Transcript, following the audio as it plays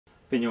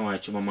Piny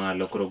owacho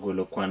mamalo koro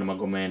golo kwan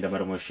mag omenda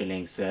maromo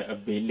shillings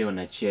bilion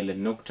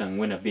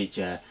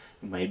 1.45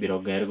 ma ibiro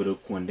ger godo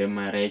kuonde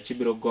ma rech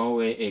ibiro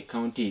gowe e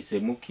counties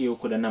mokiewo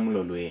koda nam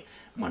Lolwe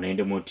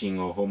manende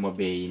moting'o Homa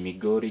Bay,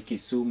 Migori,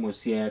 Kisumu,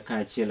 Siaya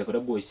kaachiel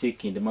kod Busia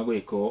kinde mago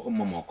eko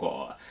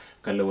mamoko.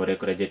 Kaluwore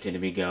koda jatend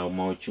migao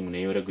ma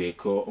ochung'ne yore go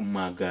eko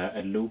mag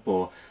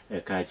Lupo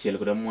kaachiel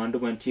koda mwandu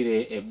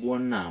mantiere e bwo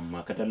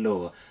nam kata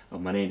lo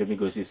manendo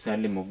migosi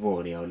Salim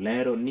Ovoria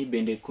olero ni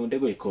bende kuonde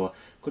go eko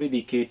koro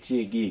idhi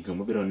ketie gigo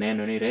mabiro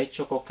neno ni rech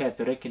ok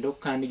okethore kendo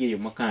kan gi e yo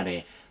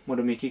makare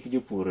mondo mi kik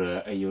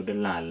jopur yud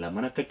lal,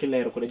 mana kaka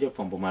ilero koda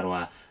jafwambo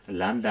marwa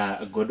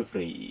Landa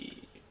Godfrey.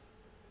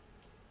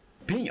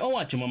 Piny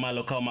owacho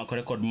mamalo ka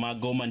omakore kod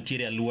mago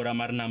mantiere alwora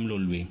mar nam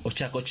Lolwe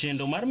ochako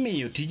chenro mar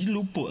miyo tij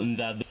lupo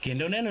ndhadhu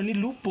kendo neno ni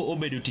lupo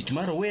obedo tich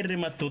mar rowere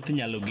mathoth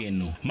nyalo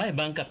geno. Mae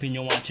bang' ka piny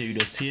owacho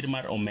yudo sir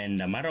mar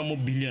omenda maromo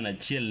bilion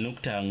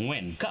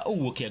 1.4 ka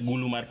owuok e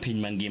agulu mar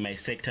piny mangima e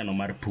sekta no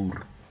mar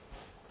pur.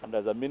 And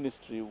as a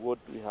ministry, what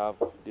we have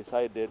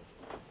decided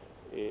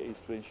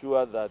is to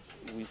ensure that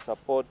we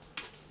support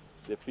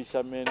the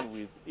fishermen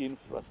with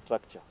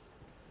infrastructure.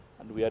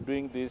 And we are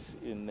doing this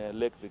in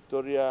Lake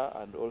Victoria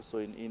and also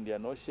in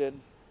Indian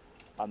Ocean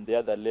and the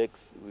other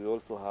lakes. We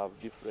also have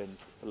different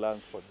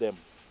plans for them.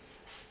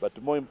 But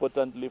more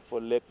importantly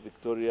for Lake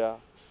Victoria,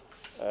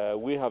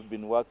 we have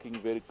been working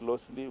very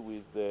closely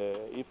with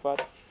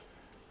IFAD,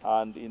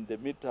 and in the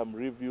midterm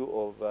review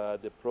of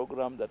the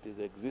program that is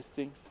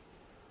existing,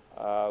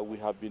 we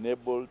have been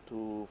able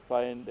to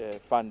find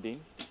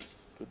funding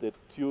to the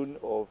tune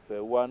of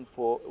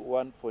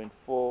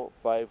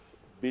 1.45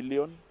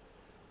 billion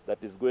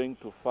that is going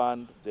to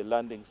fund the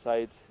landing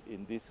sites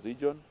in this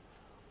region,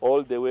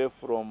 all the way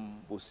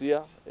from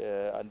Busia,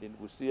 and in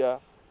Busia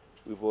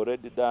we've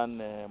already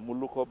done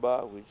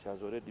Mulukoba, which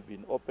has already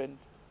been opened,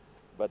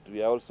 but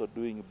we are also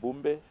doing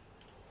Bumbe.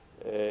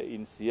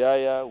 In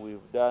Siaya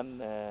we've done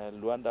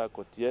Luanda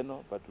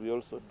Kotieno, but we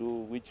also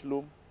do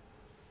Wichlum.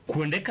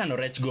 Kuonde kano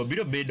rech go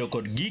biro bedo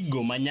kod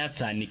gigo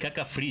manyasani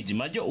kaka fridge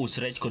ma jo us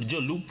rech kod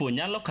jo lupo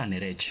nyalo kane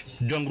rech.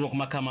 Dongruok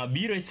makama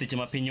biro e seche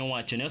ma piny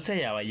owacho ne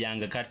oseyawa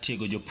yanga kar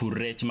tiego jopur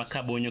rech ma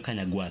Kabonyo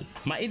Kanyagwal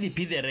ma idhi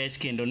pidhe rech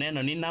kendo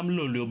neno ni nam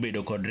Lolwe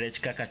obedo kod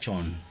rech kaka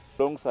chon.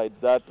 Alongside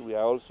that, we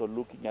are also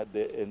looking at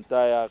the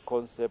entire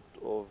concept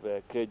of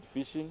cage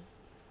fishing.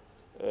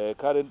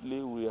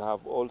 Currently we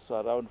have also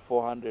around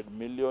 400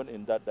 million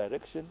in that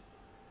direction.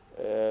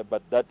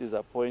 But that is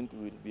a point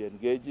we'll be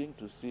engaging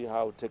to see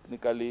how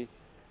technically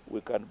we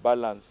can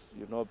balance.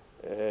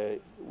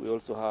 We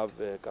also have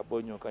a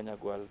Kabonyo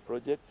Kanyagwal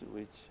project,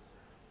 which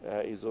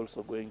is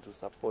also going to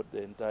support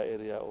the entire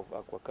area of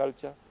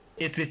aquaculture.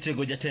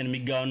 Esechego jatend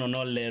migao no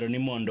nolero ni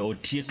mondo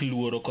otiek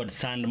luoro kod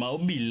sand ma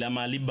obila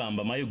ma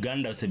libamba ma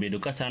Uganda osebedo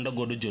ka sando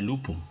godo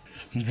jolupo.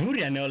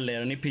 Mvuria ne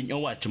olero ni piny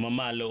owacho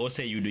mamalo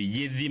oseyudo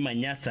yedhi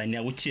manyasani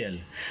 6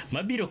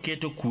 mabiro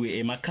keto kwe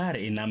e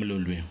makare e nam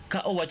Lolwe.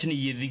 Ka owacho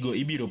ni yedhi go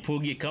ibiro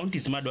pogi e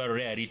counties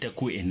madwarore arita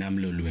kwe e nam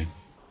Lolwe.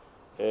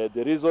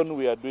 The reason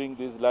we are doing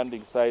these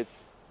landing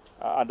sites,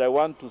 and I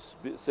want to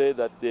say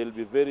that they'll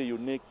be very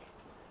unique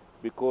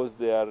because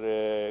they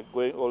are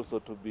going also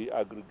to be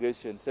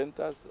aggregation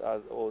centers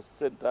or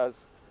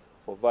centers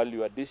for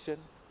value addition.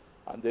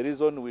 And the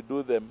reason we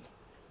do them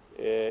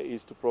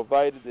is to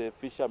provide the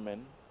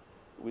fishermen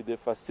with a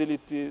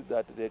facility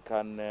that they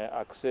can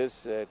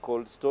access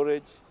cold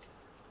storage.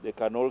 They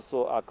can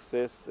also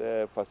access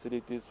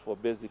facilities for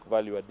basic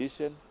value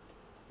addition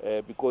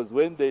because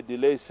when they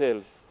delay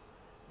sales,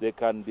 they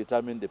can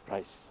determine the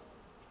price.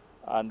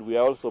 And we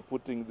are also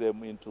putting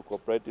them into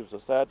cooperative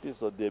societies,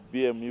 so the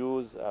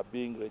BMUs are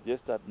being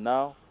registered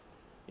now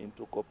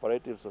into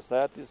cooperative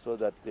societies so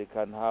that they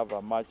can have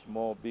a much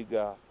more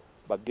bigger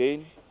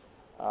gain,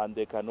 and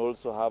they can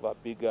also have a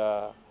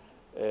bigger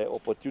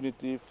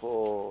opportunity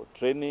for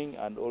training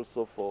and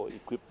also for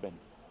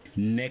equipment.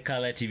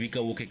 Nekala TV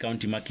ka wuke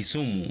county ma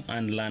Kisumu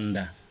and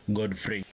Landa Godfrey.